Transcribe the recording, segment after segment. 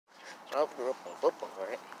I grew up on football,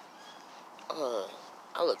 right?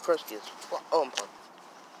 I look crusty as fuck. Oh my.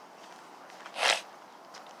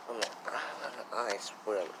 I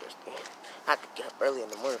swear I look crusty. I have to get up early in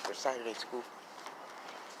the morning for Saturday school.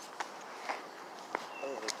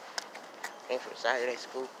 And for Saturday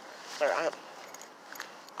school. Sir,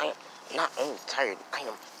 I am not only tired, I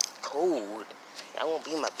am cold. I won't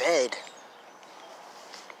be in my bed.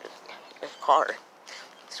 This car.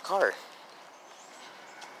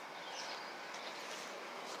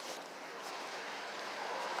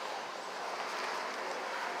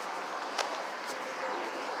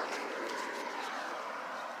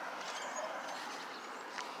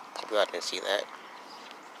 You all didn't see that.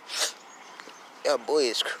 Yeah, boy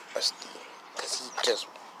is crusty. Because he just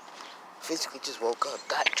physically just woke up,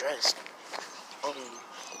 got dressed.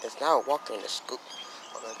 Is now walking to school,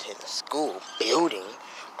 to the school building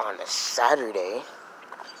on a Saturday.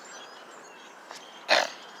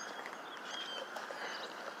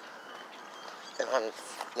 And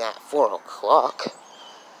on 4 o'clock,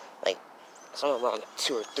 like somewhere around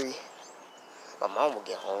 2 or 3, my mom will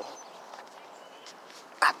get home.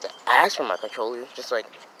 I have to ask for my controller, just like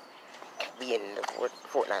being in the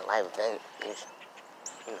Fortnite live event is,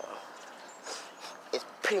 it's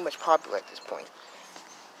pretty much popular at this point.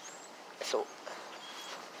 So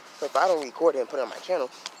if I don't record it and put it on my channel,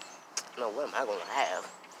 what am I going to have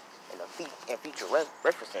in a future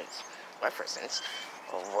reference? I'm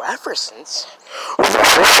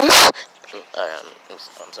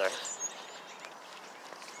sorry.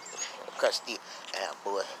 Crusty,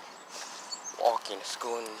 boy, walking to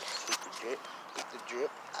school and beat the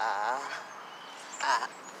drip.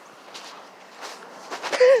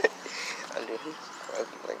 Under his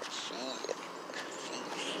crusty like shit.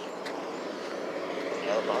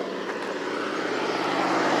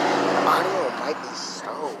 Audio might be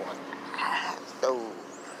so ass though.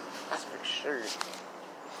 That's for sure.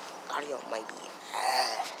 Audio might be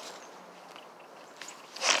ass.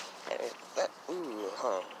 Ooh,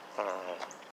 huh.